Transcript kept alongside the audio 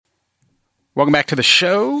Welcome back to the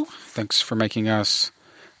show. Thanks for making us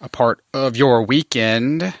a part of your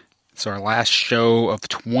weekend. It's our last show of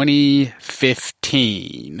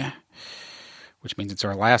 2015, which means it's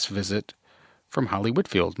our last visit from Holly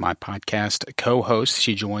Whitfield, my podcast co-host.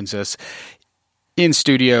 She joins us in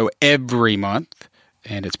studio every month,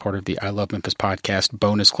 and it's part of the I Love Memphis Podcast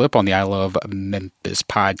bonus clip on the I Love Memphis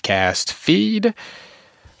Podcast feed.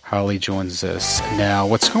 Holly joins us now.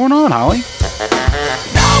 What's going on, Holly?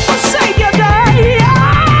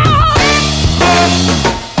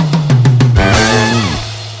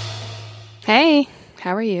 Hey,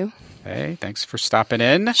 how are you? Hey, thanks for stopping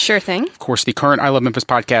in. Sure thing. Of course, the current I Love Memphis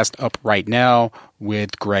podcast up right now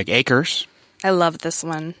with Greg Akers. I love this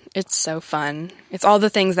one. It's so fun. It's all the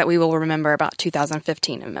things that we will remember about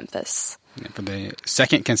 2015 in Memphis. And for the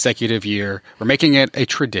second consecutive year, we're making it a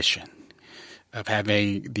tradition of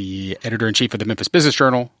having the editor-in-chief of the Memphis Business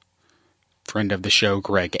Journal, friend of the show,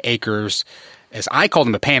 Greg Akers, as I called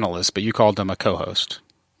him a panelist, but you called him a co-host.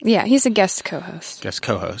 Yeah, he's a guest co-host. Guest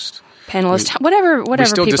co-host. Panelist, whatever we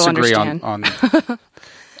still people disagree understand.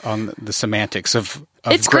 on the semantics of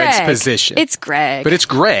it's Greg's Greg. position. It's Greg. But it's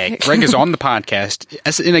Greg. Greg is on the podcast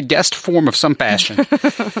as in a guest form of some fashion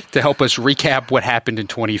to help us recap what happened in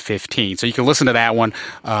 2015. So you can listen to that one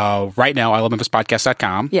right now,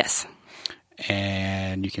 ilovememphispodcast.com. Yes.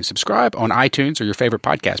 And you can subscribe on iTunes or your favorite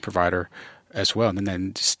podcast provider as well. And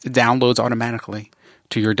then just downloads automatically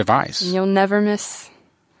to your device. You'll never miss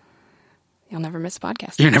a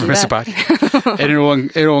podcast. You'll never miss a podcast.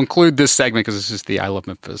 And it'll include this segment because this is the I Love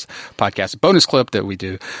Memphis Podcast bonus clip that we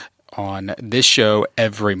do on this show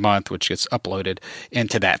every month, which gets uploaded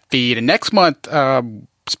into that feed. And next month,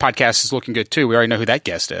 this podcast is looking good too. We already know who that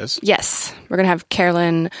guest is. Yes. We're going to have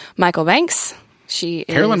Carolyn Michael Banks.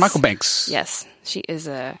 Carolyn Michael Banks. Yes. She is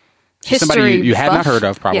a history somebody you buff. have not heard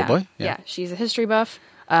of, probably. Yeah. She's a history buff,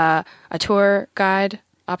 a tour guide,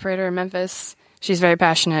 operator in Memphis. She's very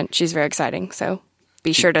passionate. She's very exciting. So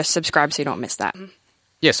be sure to subscribe so you don't miss that.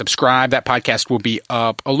 Yeah, subscribe. That podcast will be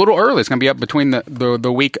up a little early. It's going to be up between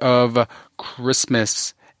the week of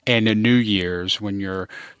Christmas and New Year's when you're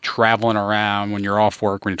traveling around, when you're off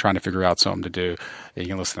work, when you're trying to figure out something to do. You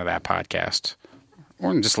can listen to that podcast.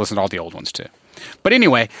 Or just listen to all the old ones too. But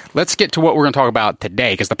anyway, let's get to what we're going to talk about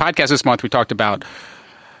today. Because the podcast this month, we talked about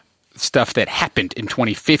stuff that happened in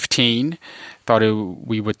 2015. Thought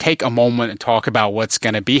we would take a moment and talk about what's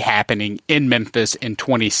going to be happening in Memphis in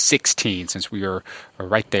 2016, since we are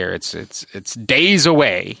right there. It's days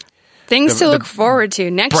away. Things to look forward to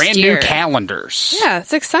next year. Brand new calendars. Yeah,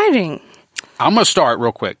 it's exciting. I'm going to start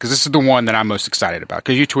real quick because this is the one that I'm most excited about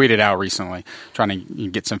because you tweeted out recently trying to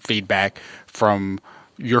get some feedback from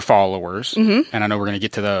your followers, and I know we're going to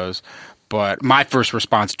get to those. But my first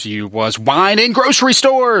response to you was wine in grocery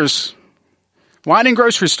stores. Wine in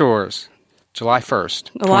grocery stores. July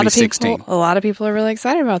 1st, 2016. A lot of people are really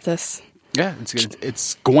excited about this. Yeah,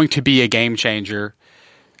 it's going to be a game changer,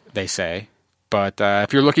 they say. But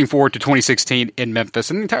if you're looking forward to 2016 in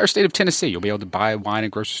Memphis and the entire state of Tennessee, you'll be able to buy wine in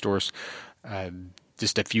grocery stores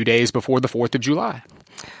just a few days before the 4th of July.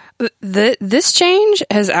 This change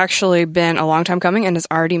has actually been a long time coming and has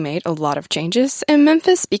already made a lot of changes in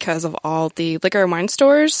Memphis because of all the liquor and wine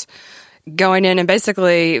stores going in and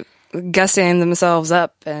basically gussing themselves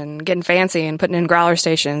up and getting fancy and putting in growler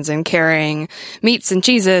stations and carrying meats and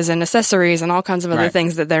cheeses and accessories and all kinds of other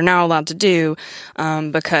things that they're now allowed to do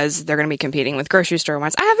because they're going to be competing with grocery store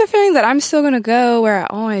wines. I have a feeling that I'm still going to go where I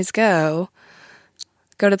always go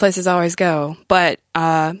to places I always go, but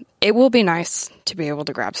it will be nice to be able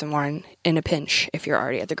to grab some wine in a pinch if you're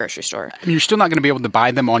already at the grocery store. I mean, you're still not going to be able to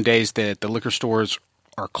buy them on days that the liquor stores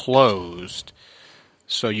are closed,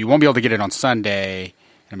 so you won't be able to get it on Sunday.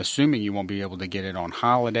 I'm assuming you won't be able to get it on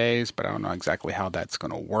holidays, but I don't know exactly how that's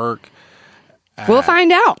going to work. We'll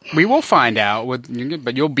find out. We will find out.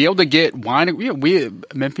 But you'll be able to get wine. We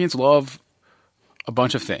Memphians love a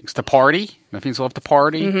bunch of things. To party. Memphians love to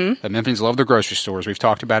party. The Memphians love the grocery stores. We've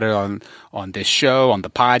talked about it on this show, on the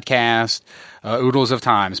podcast, oodles of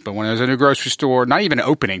times. But when there's a new grocery store, not even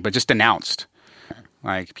opening, but just announced,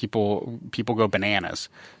 like people go bananas.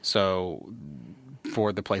 So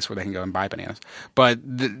for the place where they can go and buy bananas. But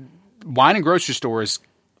the wine and grocery stores,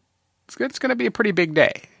 it's going to be a pretty big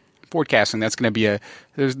day. Forecasting, that's going to be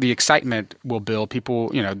the excitement will build. People,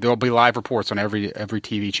 there'll be live reports on every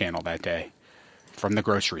TV channel that day from the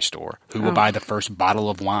grocery store. Who will buy the first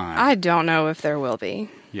bottle of wine? I don't know if there will be.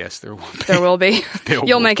 Yes, there will be. There will be.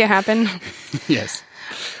 You'll make it happen. Yes.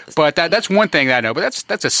 But that's one thing that I know. But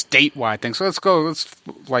that's a statewide thing. So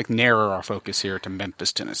let's narrow our focus here to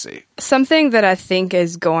Memphis, Tennessee. Something that I think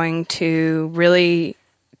is going to really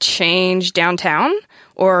change downtown,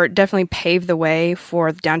 or definitely pave the way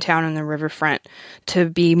for downtown and the riverfront to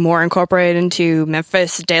be more incorporated into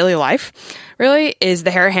Memphis daily life, really, is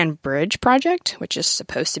the Harahan Bridge project, which is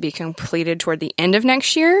supposed to be completed toward the end of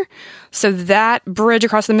next year. So that bridge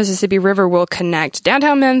across the Mississippi River will connect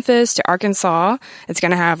downtown Memphis to Arkansas. It's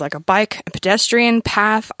going to have like a bike and pedestrian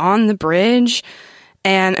path on the bridge.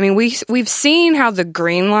 And I mean, we've seen how the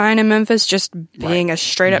Green Line in Memphis just being a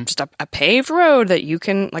straight up, just a paved road that you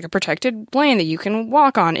can, like a protected lane that you can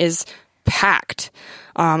walk on, is packed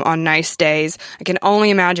on nice days. I can only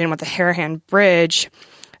imagine what the Harahan Bridge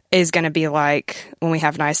is going to be like when we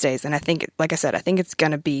have nice days. And I think, like I said, I think it's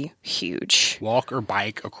going to be huge. Walk or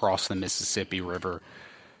bike across the Mississippi River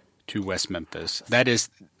to West Memphis. That is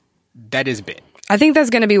big. I think that's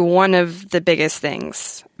going to be one of the biggest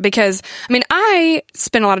things because, I mean, I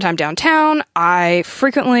spend a lot of time downtown. I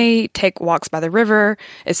frequently take walks by the river.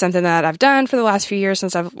 It's something that I've done for the last few years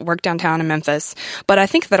since I've worked downtown in Memphis. But I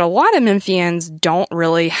think that a lot of Memphians don't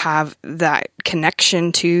really have that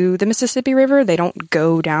connection to the Mississippi River. They don't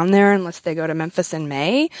go down there unless they go to Memphis in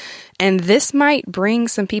May. And this might bring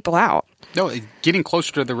some people out. No, getting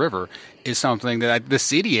closer to the river is something that the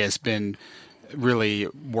city has been really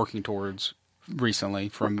working towards recently,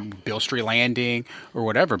 from Beale Street Landing or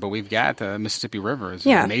whatever, but we've got the Mississippi River is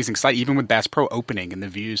an amazing sight, even with Bass Pro opening and the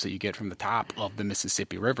views that you get from the top of the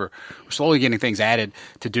Mississippi River. We're slowly getting things added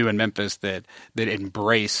to do in Memphis that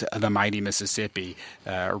embrace the mighty Mississippi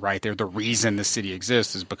right there. The reason the city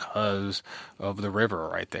exists is because of the river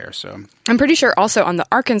right there. So I'm pretty sure also on the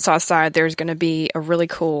Arkansas side, there's going to be a really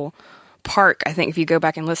cool park. I think if you go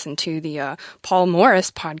back and listen to the Paul Morris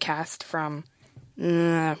podcast from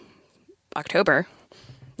November.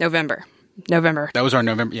 That was our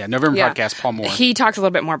November podcast, Paul Moore. He talks a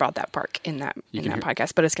little bit more about that park in that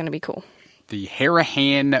podcast, but it's going to be cool. The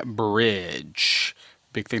Harahan Bridge.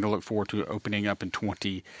 Big thing to look forward to opening up in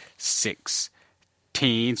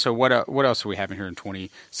 2016. So what else are we having here in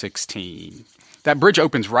 2016? That bridge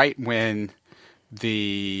opens right when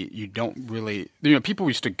people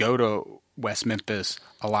used to go to West Memphis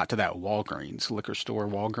a lot to that Walgreens liquor store.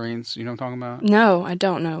 Walgreens, you know what I'm talking about? No, I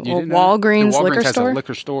don't know. Well, Walgreens liquor store? Walgreens has a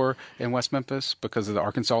liquor store in West Memphis because of the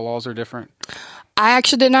Arkansas laws are different. I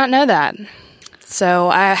actually did not know that. So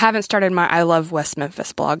I haven't started my I Love West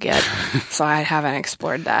Memphis blog yet. So I haven't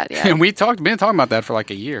explored that yet. And we've been talking about that for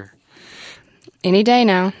like a year. Any day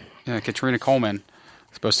now. Yeah, Katrina Coleman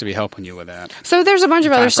supposed to be helping you with that. So there's a bunch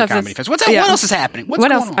of other stuff. What else is happening?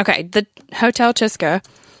 What else? On? Okay, the Hotel Chiska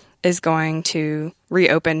is going to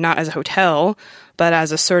reopen not as a hotel, but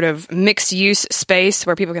as a sort of mixed-use space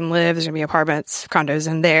where people can live. There's going to be apartments, condos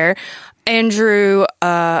in there. Andrew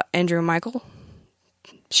Michael,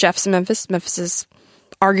 chefs in Memphis. Memphis's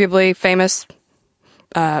arguably famous,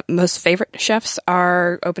 most favorite chefs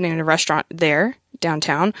are opening a restaurant there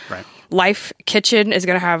downtown. Right. Life Kitchen is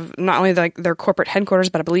going to have not only their corporate headquarters,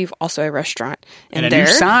 but I believe also a restaurant in there. And a new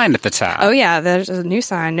sign at the top. Oh, yeah. There's a new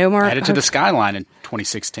sign. No more. Added to the skyline in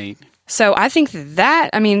 2016. So I think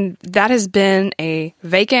that has been a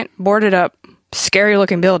vacant, boarded up, scary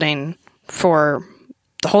looking building for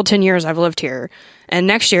the whole 10 years I've lived here. And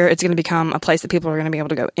next year it's going to become a place that people are going to be able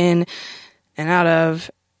to go in and out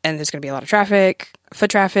of. And there's going to be a lot of traffic,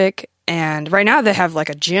 foot traffic. And right now they have like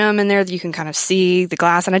a gym in there that you can kind of see the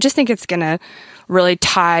glass. And I just think it's going to really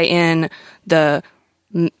tie in the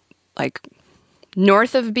like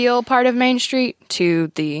north of Beale part of Main Street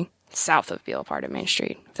to the south of Beale part of Main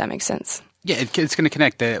Street, if that makes sense. Yeah, it's going to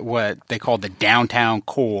connect what they call the downtown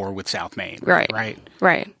core with South Main. Right.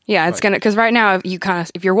 Yeah, it's going to, because right now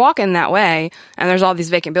if you're walking that way and there's all these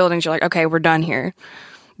vacant buildings, you're like, okay, we're done here.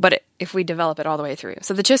 But if we develop it all the way through.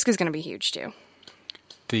 So the Chiska is going to be huge too.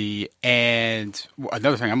 And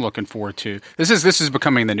another thing I'm looking forward to, this is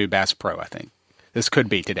becoming the new Bass Pro, I think. This could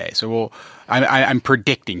be today. So I'm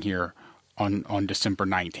predicting here on December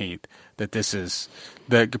 19th that this is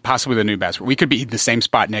possibly the new Bass Pro. We could be in the same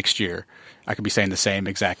spot next year. I could be saying the same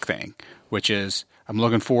exact thing, which is I'm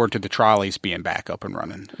looking forward to the trolleys being back up and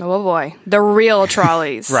running. Oh boy, the real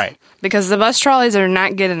trolleys. Right. Because the bus trolleys are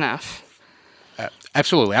not good enough.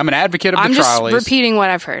 Absolutely. I'm an advocate of the trolleys. I'm just repeating what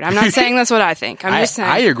I've heard. I'm not saying that's what I think. I'm just saying.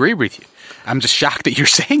 I agree with you. I'm just shocked that you're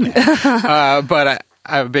saying that. But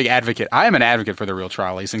I'm a big advocate. I am an advocate for the real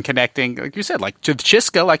trolleys and connecting, like you said, like to the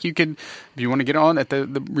Chisca. Like you could, if you want to get on at the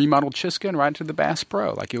remodeled Chisca and ride to the Bass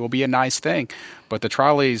Pro, like it will be a nice thing. But the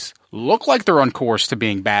trolleys look like they're on course to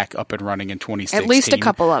being back up and running in 2016. At least a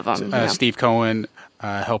couple of them. Steve Cohen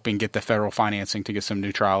helping get the federal financing to get some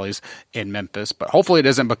new trolleys in Memphis. But hopefully it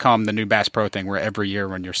doesn't become the new Bass Pro thing where every year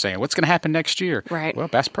when you're saying, what's going to happen next year? Right. Well,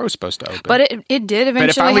 Bass Pro is supposed to open. But it did eventually But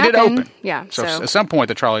it finally happen. did open. Yeah. So at some point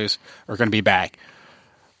the trolleys are going to be back.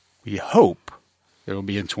 We hope it will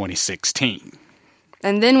be in 2016.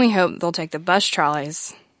 And then we hope they'll take the bus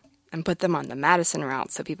trolleys and put them on the Madison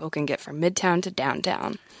route so people can get from Midtown to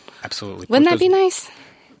downtown. Absolutely. Wouldn't that be nice?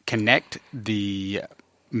 Connect the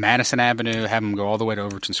Madison Avenue, have them go all the way to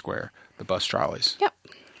Overton Square, the bus trolleys. Yep.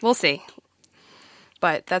 We'll see.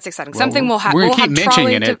 But that's exciting. Well, Something we'll have. We're going to we'll keep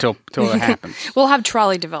mentioning it till it happens. We'll have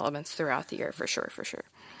trolley developments throughout the year for sure.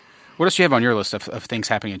 What else do you have on your list of things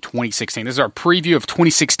happening in 2016? This is our preview of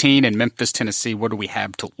 2016 in Memphis, Tennessee. What do we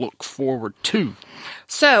have to look forward to?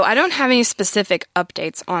 So I don't have any specific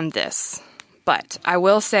updates on this, but I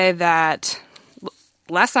will say that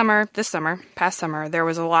past summer, there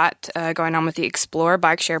was a lot going on with the Explore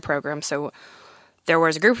Bike Share program. So there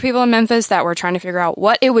was a group of people in Memphis that were trying to figure out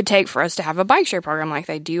what it would take for us to have a bike share program like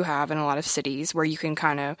they do have in a lot of cities where you can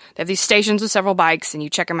they have these stations with several bikes and you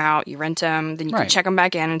check them out, you rent them, then you can check them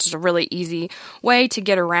back in. It's just a really easy way to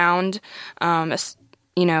get around,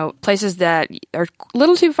 places that are a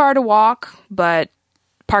little too far to walk, but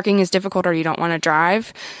parking is difficult or you don't want to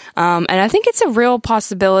drive. And I think it's a real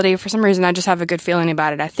possibility. For some reason, I just have a good feeling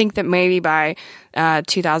about it. I think that maybe by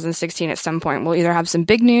 2016 at some point, we'll either have some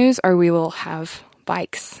big news or we will have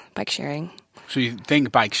bike sharing. So you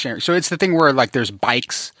think bike sharing. So it's the thing where like there's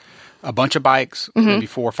bikes, a bunch of bikes, maybe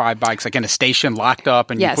 4 or 5 bikes, like in a station locked up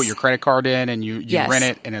and you put your credit card in and you rent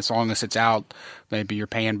it. And as long as it's out, maybe you're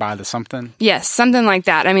paying by the something. Yes, something like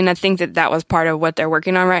that. I mean, I think that was part of what they're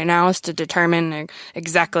working on right now is to determine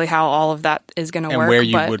exactly how all of that is going to work. And where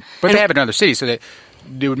you would, but they have it in other cities, so that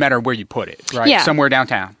it would matter where you put it, right? Yeah. Somewhere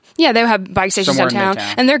downtown. Yeah, they have bike stations downtown,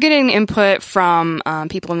 and they're getting input from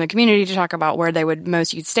people in the community to talk about where they would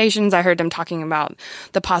most use stations. I heard them talking about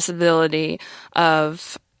the possibility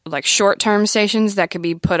of like short-term stations that could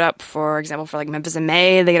be put up, for example, for like Memphis in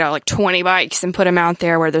May. They get out like 20 bikes and put them out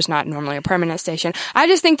there where there's not normally a permanent station. I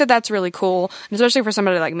just think that that's really cool, especially for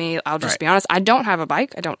somebody like me. I'll just be honest. I don't have a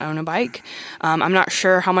bike. I don't own a bike. I'm not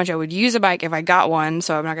sure how much I would use a bike if I got one,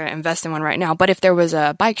 so I'm not going to invest in one right now. But if there was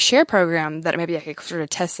a bike share program that maybe I could sort of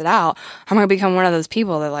test it out, I'm going to become one of those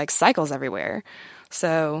people that like cycles everywhere.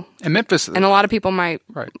 So, and Memphis, and a lot of people might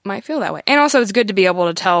feel that way. And also it's good to be able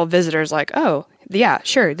to tell visitors like, oh, yeah,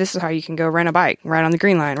 sure, this is how you can go rent a bike, right on the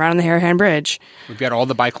Green Line, right on the Harahan Bridge. We've got all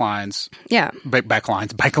the bike lines. Yeah.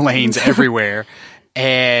 Bike lanes everywhere.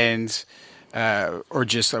 And, we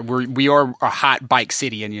are a hot bike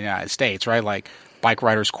city in the United States, right? Like Bike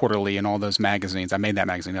Riders Quarterly and all those magazines. I made that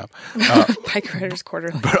magazine up. Bike Riders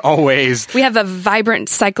Quarterly. But always. We have a vibrant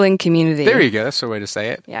cycling community. There you go. That's the way to say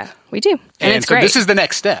it. Yeah, we do. And it's so great. This is the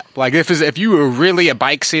next step. Like if you were really a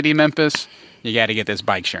bike city, Memphis, you got to get this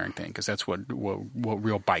bike sharing thing because that's what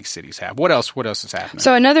real bike cities have. What else is happening?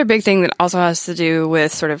 So another big thing that also has to do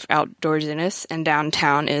with sort of outdoorsiness and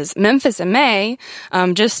downtown is Memphis in May,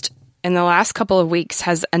 just in the last couple of weeks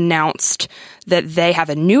has announced that they have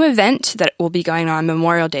a new event that will be going on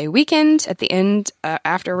Memorial Day weekend at the end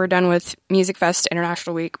after we're done with Music Fest,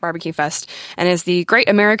 International Week, Barbecue Fest, and it's the Great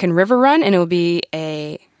American River Run, and it will be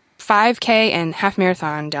a 5K and half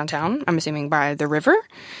marathon downtown, I'm assuming by the river.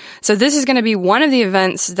 So this is going to be one of the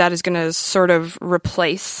events that is going to sort of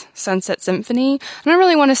replace Sunset Symphony. I don't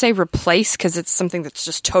really want to say replace because it's something that's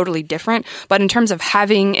just totally different, but in terms of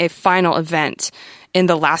having a final event in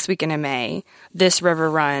the last weekend of May, this river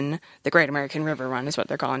run, the Great American River Run is what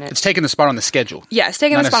they're calling it. It's taking the spot on the schedule. Yeah, it's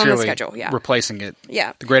taking the spot on the schedule, yeah. Replacing it.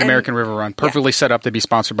 Yeah. The Great American River Run, perfectly set up to be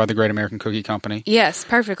sponsored by the Great American Cookie Company. Yes,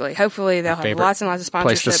 perfectly. Hopefully they'll have lots and lots of sponsorships.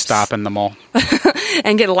 Place to stop in the mall.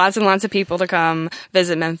 And get lots and lots of people to come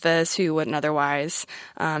visit Memphis who wouldn't otherwise,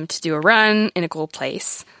 to do a run in a cool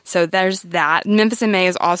place. So there's that. Memphis in May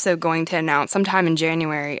is also going to announce sometime in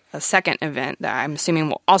January a second event that I'm assuming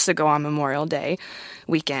will also go on Memorial Day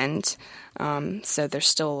weekend. So there's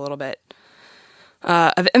still a little bit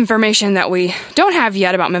of information that we don't have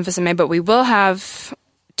yet about Memphis in May, but we will have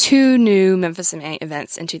 2 new Memphis in May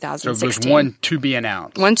events in 2016. So there's one to be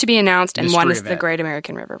announced. One to be announced, and one is event. the Great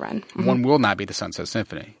American River Run. Mm-hmm. One will not be the Sunset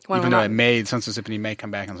Symphony. Even though Sunset Symphony may come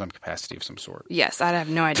back in some capacity of some sort. Yes, I have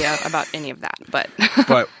no idea about any of that, but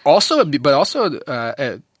but also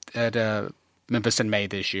at Memphis in May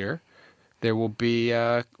this year, there will be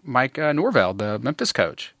Mike Norvell, the Memphis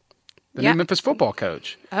coach. the new Memphis football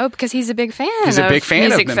coach. Oh, because he's a big fan. He's a big fan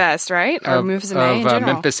Music of Fest, right? Or Memphis in May in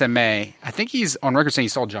general. Memphis in May. I think he's on record saying he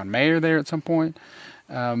saw John Mayer there at some point.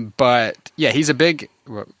 But yeah, he's a big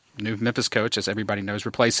new Memphis coach, as everybody knows,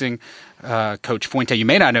 replacing Coach Fuente. You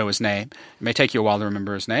may not know his name. It may take you a while to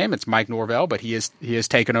remember his name. It's Mike Norvell, but he has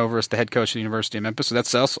taken over as the head coach of the University of Memphis. So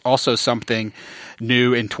that's also something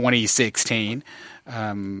new in 2016.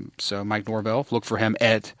 So Mike Norvell, look for him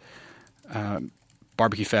at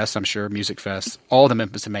Barbecue Fest, I'm sure, Music Fest, all the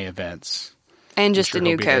Memphis in May events. And just a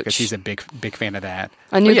new coach. Because he's a big fan of that.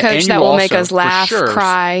 A new coach that will make us laugh,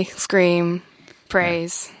 cry, scream,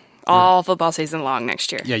 praise. Yeah. All football season long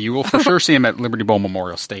next year. Yeah, you will for sure see him at Liberty Bowl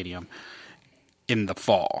Memorial Stadium in the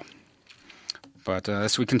fall. But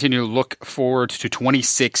as we continue to look forward to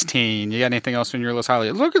 2016, you got anything else on your list,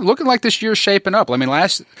 Holly? Looking like this year's shaping up. I mean,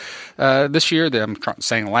 this year, I'm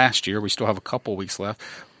saying last year, we still have a couple weeks left,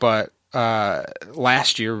 but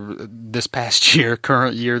last year, this past year,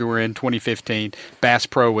 current year that we're in, 2015, Bass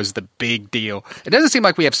Pro was the big deal. It doesn't seem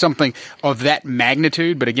like we have something of that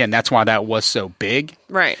magnitude, but again, that's why that was so big.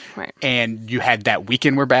 Right. And you had that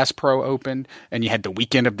weekend where Bass Pro opened, and you had the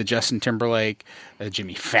weekend of the Justin Timberlake,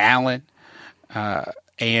 Jimmy Fallon,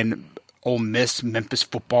 and Ole Miss Memphis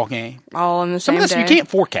football game. All in the same day. You can't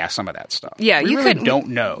forecast some of that stuff. Yeah, you really don't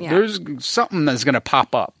know. Yeah. There's something that's going to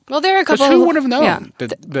pop up. Well, there are a couple. Who would have known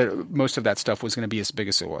that most of that stuff was going to be as big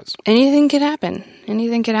as it was? Anything could happen.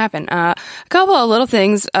 A couple of little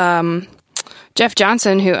things. Jeff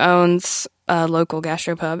Johnson, who owns a local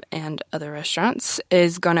gastropub and other restaurants,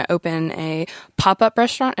 is going to open a pop-up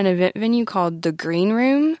restaurant and event venue called The Green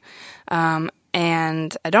Room.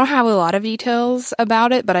 And I don't have a lot of details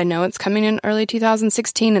about it, but I know it's coming in early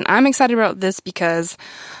 2016. And I'm excited about this because,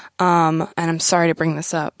 and I'm sorry to bring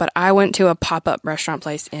this up, but I went to a pop-up restaurant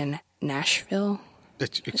place in Nashville.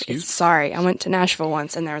 Sorry, I went to Nashville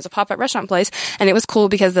once, and there was a pop-up restaurant place, and it was cool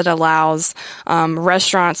because it allows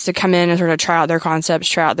restaurants to come in and sort of try out their concepts,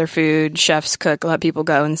 try out their food, chefs cook, let people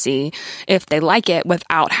go and see if they like it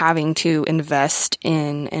without having to invest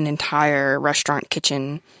in an entire restaurant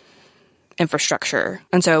kitchen infrastructure.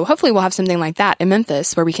 And so hopefully we'll have something like that in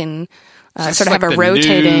Memphis where we can sort of have a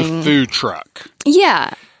rotating new food truck.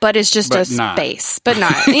 Yeah, but it's just a space. But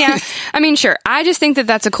not. Yeah. I mean, sure. I just think that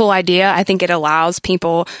that's a cool idea. I think it allows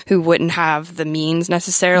people who wouldn't have the means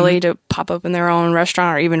necessarily to pop open their own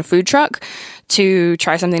restaurant or even food truck to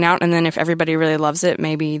try something out. And then if everybody really loves it,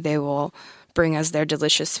 maybe they will bring us their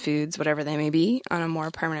delicious foods, whatever they may be, on a more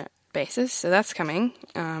permanent basis. So that's coming.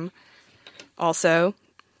 Also,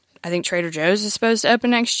 I think Trader Joe's is supposed to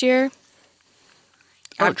open next year.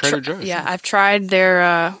 Trader Joe's. Yeah, I've tried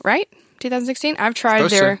their, 2016? I've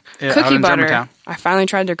tried their cookie butter. Germantown. I finally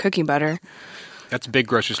tried their cookie butter. That's big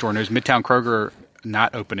grocery store news. Midtown Kroger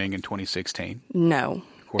not opening in 2016. No.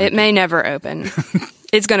 It may never open.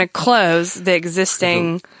 It's going to close the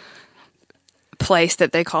existing place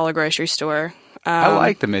that they call a grocery store. I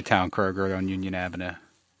like the Midtown Kroger on Union Avenue.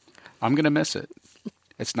 I'm going to miss it.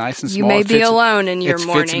 It's nice and small. You may be alone in your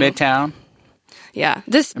morning. It fits Midtown. Yeah.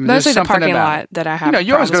 Mostly the parking lot that I have.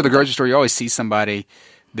 You always go to the grocery store. You always see somebody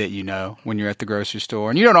that you know when you're at the grocery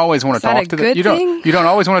store. And you don't always want to talk to them. You don't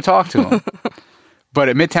always want to talk to them. But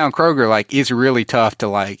at Midtown Kroger, it's really tough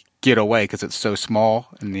to, get away because it's so small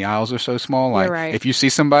and the aisles are so small. You're right. If you see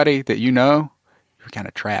somebody that you know, you're kind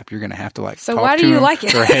of trapped. You're going to have to, so talk why to do you them like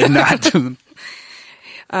it? or head nod to them.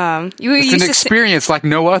 It's an experience like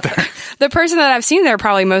no other. The person that I've seen there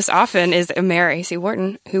probably most often is Mayor A.C.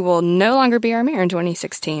 Wharton, who will no longer be our mayor in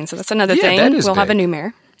 2016. So that's another thing. We'll have a new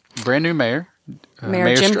mayor. Brand new mayor.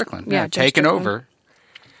 Mayor Strickland. Yeah, taking over.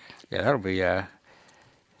 Yeah,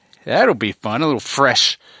 that'll be fun. A little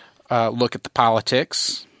fresh look at the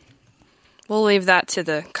politics. We'll leave that to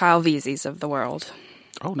the Kyle Veazys of the world.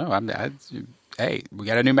 Oh no, hey, we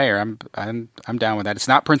got a new mayor. I'm down with that. It's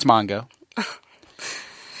not Prince Mongo.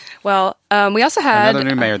 Well, we also had another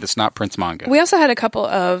new mayor that's not Prince Mongo. We also had a couple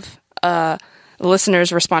of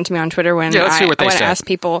listeners respond to me on Twitter when I asked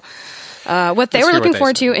people what they were looking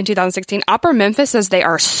forward to in 2016. Opera Memphis says they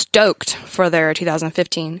are stoked for their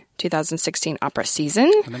 2015-2016 opera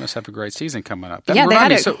season. And they must have a great season coming up. Yeah, they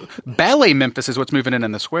had So Ballet Memphis is what's moving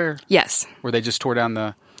in the square. Yes, where they just tore down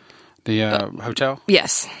the hotel.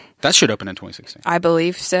 Yes. That should open in 2016. I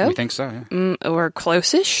believe so. We think so, yeah. Or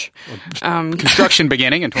close-ish. Construction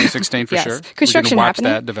beginning in 2016 for sure. Construction we can watch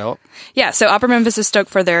happening. that develop. Yeah, so Opera Memphis is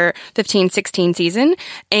stoked for their 15-16 season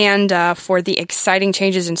and for the exciting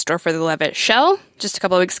changes in store for the Levitt Shell. Just a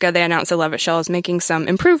couple of weeks ago, they announced the Levitt Shell is making some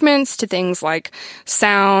improvements to things like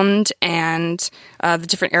sound and the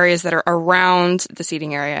different areas that are around the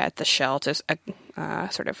seating area at the Shell to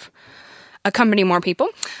sort of accompany more people.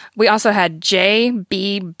 We also had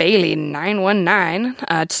J.B. Bailey 919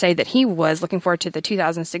 to say that he was looking forward to the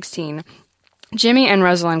 2016 Jimmy and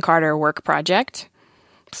Rosalind Carter work project.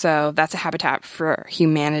 So that's a Habitat for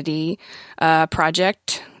Humanity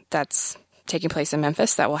project that's taking place in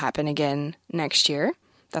Memphis that will happen again next year.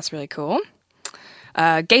 That's really cool.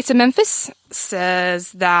 Gates of Memphis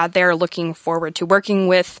says that they're looking forward to working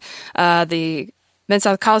with the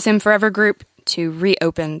Mid-South Coliseum Forever group to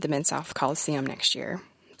reopen the Mid-South Coliseum next year.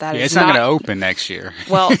 It's not going to open next year.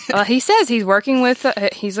 Well, he says he's working with.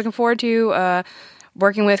 He's looking forward to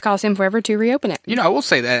working with Coliseum Forever to reopen it. I will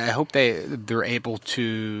say that I hope they're able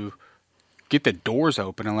to get the doors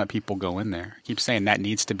open and let people go in there. I keep saying that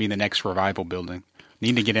needs to be the next revival building.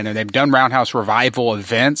 Need to get in there. They've done Roundhouse Revival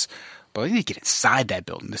events, but we need to get inside that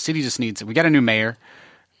building. The city just needs it. We got a new mayor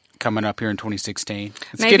coming up here in 2016.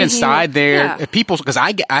 Let's get inside there. Yeah. People, because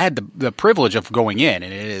I had the privilege of going in,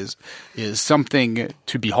 and it is something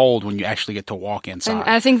to behold when you actually get to walk inside. And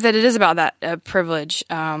I think that it is about that privilege.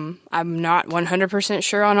 I'm not 100%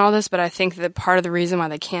 sure on all this, but I think that part of the reason why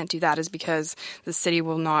they can't do that is because the city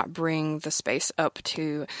will not bring the space up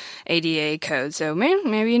to ADA code. So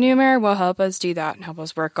maybe a new mayor will help us do that and help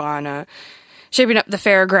us work on shaping up the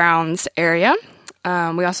fairgrounds area.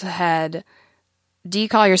 We also had D.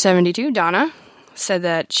 Collier 72, Donna, said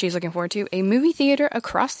that she's looking forward to a movie theater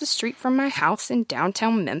across the street from my house in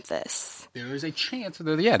downtown Memphis. There is a chance that,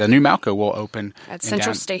 the new Malco will open at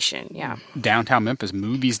Central Station, yeah. Downtown Memphis,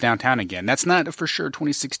 movies downtown again. That's not a for sure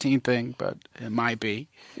 2016 thing, but it might be.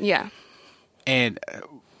 Yeah. And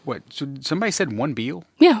so somebody said One Beale?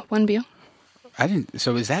 Yeah, One Beale.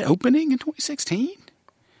 So is that opening in 2016?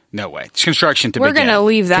 No way. It's construction to We're begin. We're going to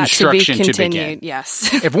leave that to be continued,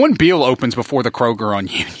 yes. If One Beale opens before the Kroger on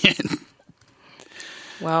Union.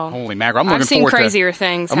 Well, holy mackerel. I've seen crazier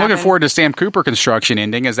things. I'm looking forward to Sam Cooper construction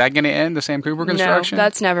ending. Is that going to end, the Sam Cooper construction? No,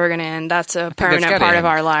 that's never going to end. That's a permanent part of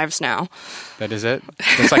our lives now. That is it?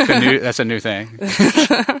 That's like that's a new thing.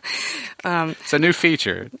 It's a new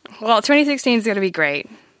feature. Well, 2016 is going to be great.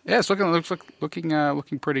 Yeah, it's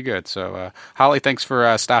looking pretty good. So, Holly, thanks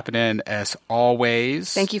for stopping in as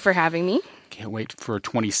always. Thank you for having me. Can't wait for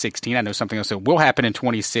 2016. I know something else that will happen in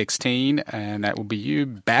 2016, and that will be you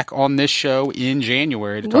back on this show in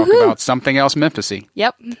January to talk about something else Memphis-y.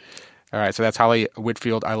 Yep. All right, so that's Holly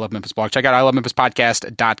Whitfield, I Love Memphis blog. Check out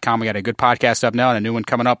ilovememphispodcast.com. We got a good podcast up now and a new one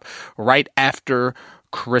coming up right after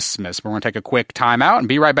Christmas. We're going to take a quick time out and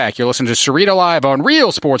be right back. You're listening to Cerrito Live on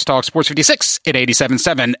Real Sports Talk, Sports 56 at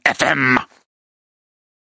 87.7 FM.